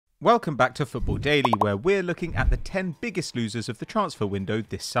Welcome back to Football Daily, where we're looking at the 10 biggest losers of the transfer window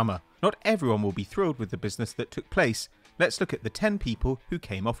this summer. Not everyone will be thrilled with the business that took place. Let's look at the 10 people who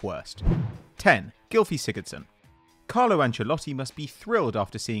came off worst. 10. Gylfi Sigurdsson. Carlo Ancelotti must be thrilled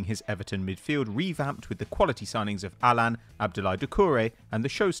after seeing his Everton midfield revamped with the quality signings of Alan, Abdoulaye Doucouré and the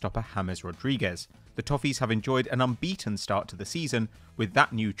showstopper James Rodriguez. The Toffees have enjoyed an unbeaten start to the season, with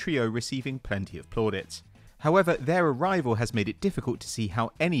that new trio receiving plenty of plaudits. However, their arrival has made it difficult to see how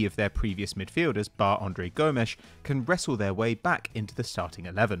any of their previous midfielders, bar Andre Gomes, can wrestle their way back into the starting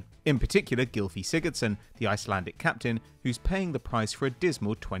 11. In particular, Gylfi Sigurdsson, the Icelandic captain, who's paying the price for a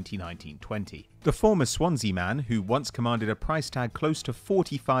dismal 2019-20. The former Swansea man, who once commanded a price tag close to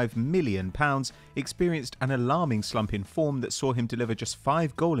 £45 million, experienced an alarming slump in form that saw him deliver just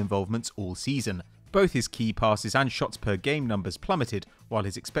 5 goal involvements all season. Both his key passes and shots per game numbers plummeted, while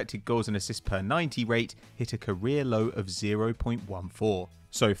his expected goals and assists per 90 rate hit a career low of 0.14.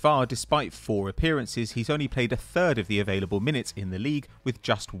 So far, despite 4 appearances, he's only played a third of the available minutes in the league, with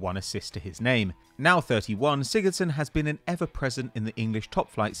just 1 assist to his name. Now 31, Sigurdsson has been an ever-present in the English top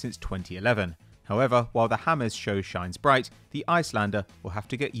flight since 2011. However, while the Hammers show shines bright, the Icelander will have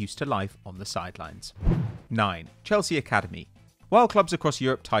to get used to life on the sidelines. 9. Chelsea Academy. While clubs across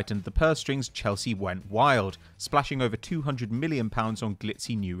Europe tightened the purse strings, Chelsea went wild, splashing over £200 million on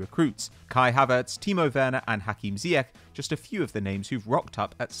glitzy new recruits. Kai Havertz, Timo Werner and Hakim Ziyech, just a few of the names who've rocked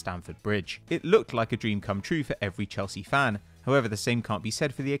up at Stamford Bridge. It looked like a dream come true for every Chelsea fan. However, the same can't be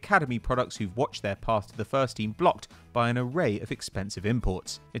said for the academy products who've watched their path to the first team blocked by an array of expensive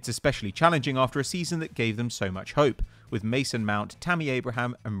imports. It's especially challenging after a season that gave them so much hope, with Mason Mount, Tammy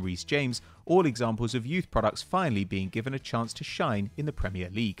Abraham and Reece James all examples of youth products finally being given a chance to shine in the Premier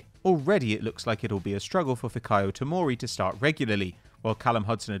League. Already it looks like it'll be a struggle for Fikayo Tomori to start regularly, while Callum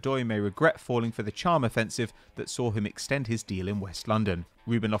Hudson-Odoi may regret falling for the charm offensive that saw him extend his deal in West London.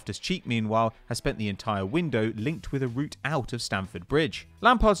 Ruben Loftus-Cheek, meanwhile, has spent the entire window linked with a route out of Stamford Bridge.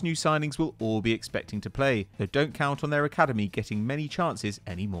 Lampard's new signings will all be expecting to play, though don't count on their academy getting many chances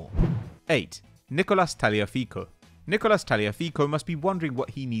anymore. 8. Nicolas Tagliafico. Nicolas Tagliafico must be wondering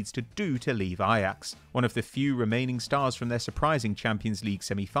what he needs to do to leave Ajax. One of the few remaining stars from their surprising Champions League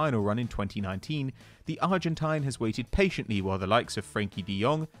semi-final run in 2019, the Argentine has waited patiently while the likes of Frenkie de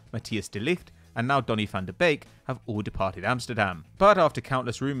Jong, Matthias de Ligt and now Donny van de Beek have all departed Amsterdam. But after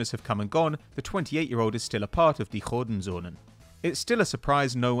countless rumours have come and gone, the 28-year-old is still a part of Die Godenzonen. It's still a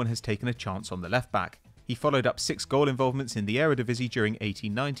surprise no one has taken a chance on the left-back. He followed up 6 goal involvements in the Eredivisie during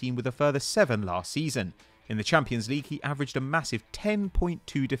 18-19 with a further 7 last season. In the Champions League, he averaged a massive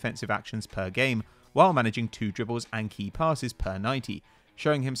 10.2 defensive actions per game, while managing 2 dribbles and key passes per 90,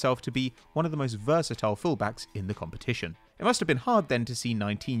 showing himself to be one of the most versatile fullbacks in the competition. It must have been hard then to see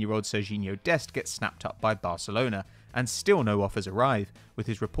 19-year-old Serginho Dest get snapped up by Barcelona, and still no offers arrive, with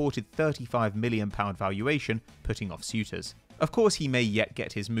his reported £35 million valuation putting off suitors. Of course, he may yet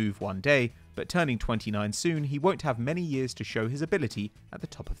get his move one day, but turning 29 soon, he won't have many years to show his ability at the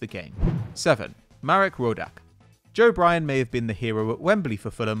top of the game. 7. Marek Rodak. Joe Bryan may have been the hero at Wembley for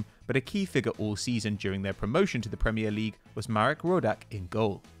Fulham, but a key figure all season during their promotion to the Premier League was Marek Rodak in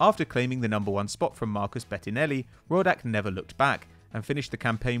goal. After claiming the #1 spot from Marcus Bettinelli, Rodak never looked back and finished the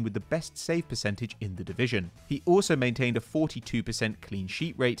campaign with the best save percentage in the division. He also maintained a 42% clean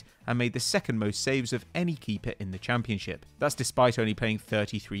sheet rate and made the second most saves of any keeper in the Championship. That's despite only playing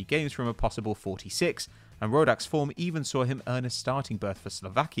 33 games from a possible 46, and Rodak's form even saw him earn a starting berth for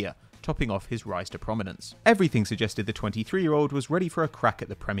Slovakia, topping off his rise to prominence. Everything suggested the 23-year-old was ready for a crack at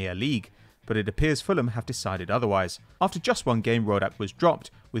the Premier League, but it appears Fulham have decided otherwise. After just 1 game, Rodak was dropped,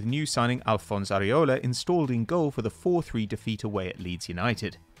 with new signing Alphonse Areola installed in goal for the 4-3 defeat away at Leeds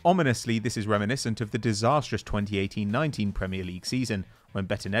United. Ominously, this is reminiscent of the disastrous 2018-19 Premier League season, when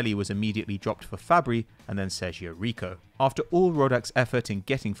Bettinelli was immediately dropped for Fabri and then Sergio Rico. After all Rodak's effort in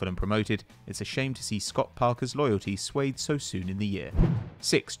getting Fulham promoted, it's a shame to see Scott Parker's loyalty swayed so soon in the year.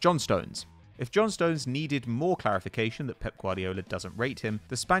 6. John Stones. If John Stones needed more clarification that Pep Guardiola doesn't rate him,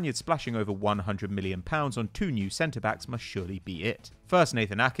 the Spaniard splashing over £100 million on 2 new centre-backs must surely be it. First,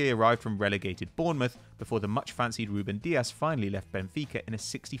 Nathan Ake arrived from relegated Bournemouth before the much-fancied Ruben Dias finally left Benfica in a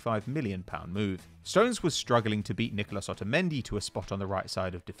 £65 million move. Stones was struggling to beat Nicolas Otamendi to a spot on the right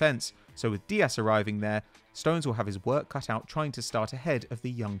side of defence, so with Dias arriving there, Stones will have his work cut out trying to start ahead of the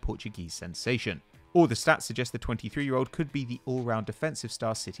young Portuguese sensation. All the stats suggest the 23-year-old could be the all-round defensive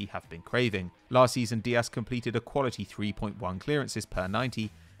star City have been craving. Last season, Dias completed a quality 3.1 clearances per 90,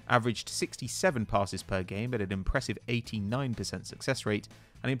 averaged 67 passes per game at an impressive 89% success rate,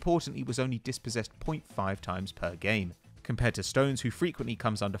 and importantly was only dispossessed 0.5 times per game. Compared to Stones, who frequently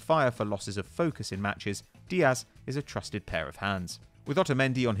comes under fire for losses of focus in matches, Dias is a trusted pair of hands. With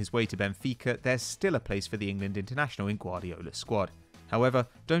Otamendi on his way to Benfica, there's still a place for the England international in Guardiola's squad. However,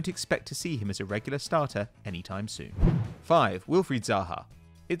 don't expect to see him as a regular starter anytime soon. 5. Wilfried Zaha.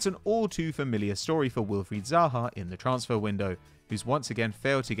 It's an all too familiar story for Wilfried Zaha in the transfer window, who's once again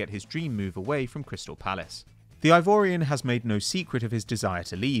failed to get his dream move away from Crystal Palace. The Ivorian has made no secret of his desire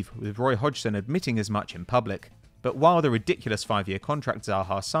to leave, with Roy Hodgson admitting as much in public. But while the ridiculous 5-year contract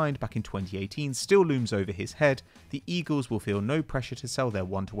Zaha signed back in 2018 still looms over his head, the Eagles will feel no pressure to sell their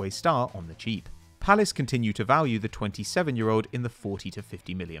want-away star on the cheap. Palace continue to value the 27-year-old in the £40 to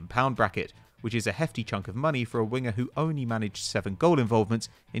 £50 million bracket, which is a hefty chunk of money for a winger who only managed 7 goal involvements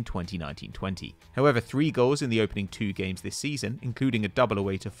in 2019-20. However, 3 goals in the opening 2 games this season, including a double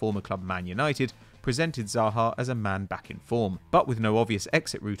away to former club Man United, presented Zaha as a man back in form. But with no obvious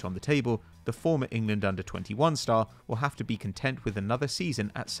exit route on the table, the former England under-21 star will have to be content with another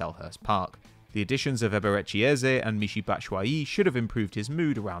season at Selhurst Park. The additions of Eberechi Eze and Michy Batshuayi should have improved his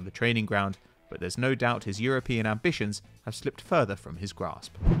mood around the training ground, but there's no doubt his European ambitions have slipped further from his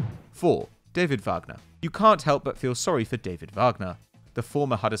grasp. 4. David Wagner. You can't help but feel sorry for David Wagner. The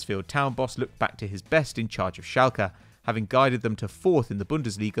former Huddersfield Town boss looked back to his best in charge of Schalke, having guided them to 4th in the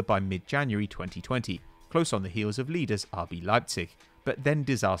Bundesliga by mid-January 2020, close on the heels of leaders RB Leipzig. But then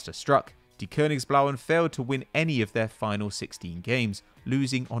disaster struck. Die Königsblauen failed to win any of their final 16 games,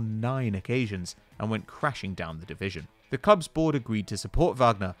 losing on 9 occasions, and went crashing down the division. The club's board agreed to support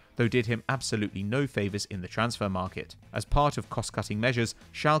Wagner, though did him absolutely no favours in the transfer market. As part of cost-cutting measures,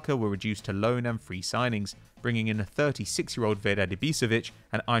 Schalke were reduced to loan and free signings, bringing in a 36-year-old Vera Ibisevic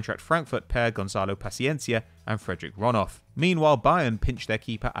and Eintracht Frankfurt pair Gonzalo Paciencia and Frederick Ronoff. Meanwhile, Bayern pinched their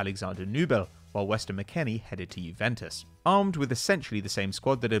keeper Alexander Nubel, while Weston McKennie headed to Juventus. Armed with essentially the same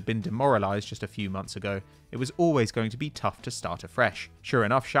squad that had been demoralised just a few months ago, it was always going to be tough to start afresh. Sure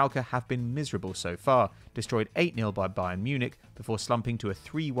enough, Schalke have been miserable so far, destroyed 8-0 by Bayern Munich before slumping to a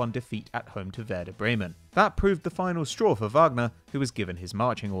 3-1 defeat at home to Werder Bremen. That proved the final straw for Wagner, who was given his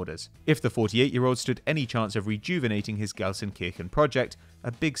marching orders. If the 48-year-old stood any chance of rejuvenating his Gelsenkirchen project,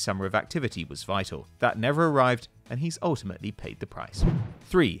 a big summer of activity was vital. That never arrived, and he's ultimately paid the price.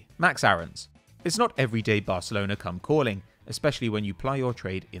 3. Max Aarons. It's not every day Barcelona come calling, especially when you ply your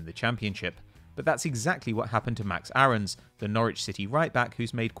trade in the Championship. But that's exactly what happened to Max Aarons, the Norwich City right-back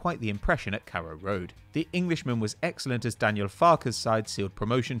who's made quite the impression at Carrow Road. The Englishman was excellent as Daniel Farke's side sealed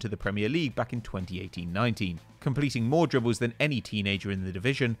promotion to the Premier League back in 2018-19, completing more dribbles than any teenager in the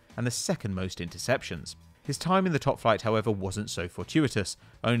division and the second most interceptions. His time in the top flight, however, wasn't so fortuitous,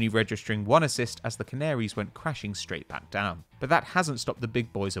 only registering 1 assist as the Canaries went crashing straight back down. But that hasn't stopped the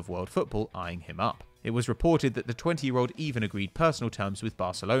big boys of world football eyeing him up. It was reported that the 20-year-old even agreed personal terms with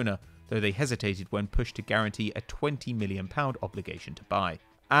Barcelona, though they hesitated when pushed to guarantee a £20 million obligation to buy.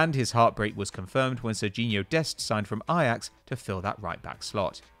 And his heartbreak was confirmed when Serginho Dest signed from Ajax to fill that right-back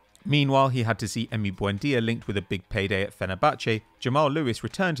slot. Meanwhile, he had to see Emi Buendia linked with a big payday at Fenerbahce, Jamal Lewis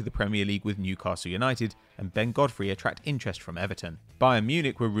returned to the Premier League with Newcastle United, and Ben Godfrey attract interest from Everton. Bayern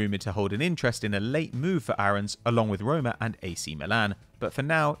Munich were rumoured to hold an interest in a late move for Aarons, along with Roma and AC Milan, but for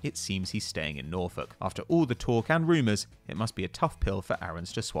now, it seems he's staying in Norfolk. After all the talk and rumours, it must be a tough pill for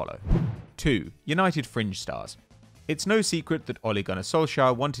Aarons to swallow. 2. United fringe stars. It's no secret that Ole Gunnar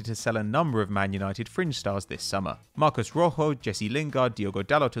Solskjaer wanted to sell a number of Man United fringe stars this summer. Marcos Rojo, Jesse Lingard, Diogo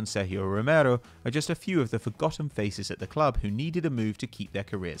Dalot and Sergio Romero are just a few of the forgotten faces at the club who needed a move to keep their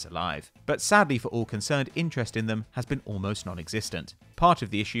careers alive. But sadly for all concerned, interest in them has been almost non-existent. Part of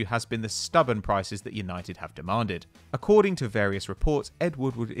the issue has been the stubborn prices that United have demanded. According to various reports, Ed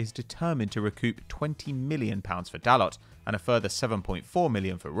Woodward is determined to recoup £20 million for Dalot and a further £7.4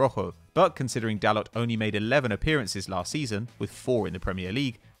 million for Rojo, but considering Dalot only made 11 appearances last season, with 4 in the Premier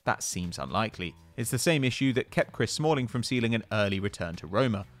League, that seems unlikely. It's the same issue that kept Chris Smalling from sealing an early return to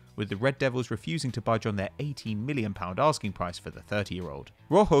Roma, with the Red Devils refusing to budge on their £18 million asking price for the 30-year-old.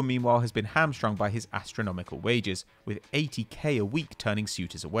 Rojo, meanwhile, has been hamstrung by his astronomical wages, with £80k a week turning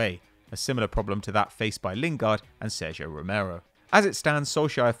suitors away, a similar problem to that faced by Lingard and Sergio Romero. As it stands,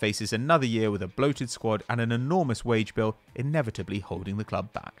 Solskjaer faces another year with a bloated squad and an enormous wage bill, inevitably holding the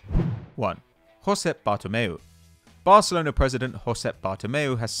club back. 1. Josep Bartomeu. Barcelona president Josep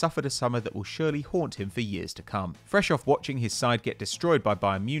Bartomeu has suffered a summer that will surely haunt him for years to come. Fresh off watching his side get destroyed by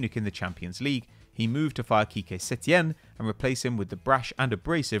Bayern Munich in the Champions League, he moved to fire Quique Setién and replace him with the brash and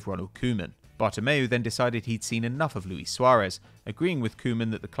abrasive Ronald Koeman. Bartomeu then decided he'd seen enough of Luis Suarez, agreeing with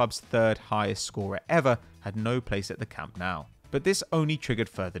Koeman that the club's third highest scorer ever had no place at the Camp Nou. But this only triggered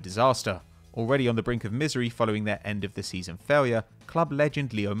further disaster. Already on the brink of misery following their end of the season failure, club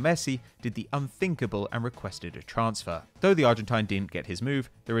legend Leo Messi did the unthinkable and requested a transfer. Though the Argentine didn't get his move,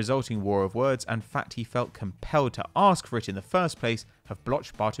 the resulting war of words and fact he felt compelled to ask for it in the first place have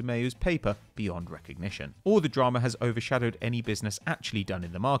blotched Bartomeu's paper beyond recognition. All the drama has overshadowed any business actually done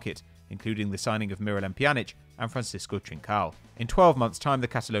in the market, including the signing of Miralem Pjanic and Francisco Trincao. In 12 months' time, the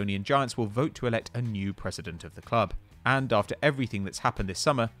Catalonian Giants will vote to elect a new president of the club. And after everything that's happened this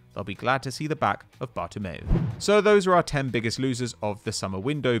summer, they'll be glad to see the back of Bartomeu. So those are our 10 biggest losers of the summer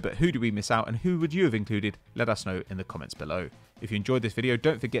window, but who do we miss out and who would you have included? Let us know in the comments below. If you enjoyed this video,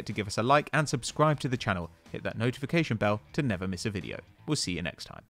 don't forget to give us a like and subscribe to the channel. Hit that notification bell to never miss a video. We'll see you next time.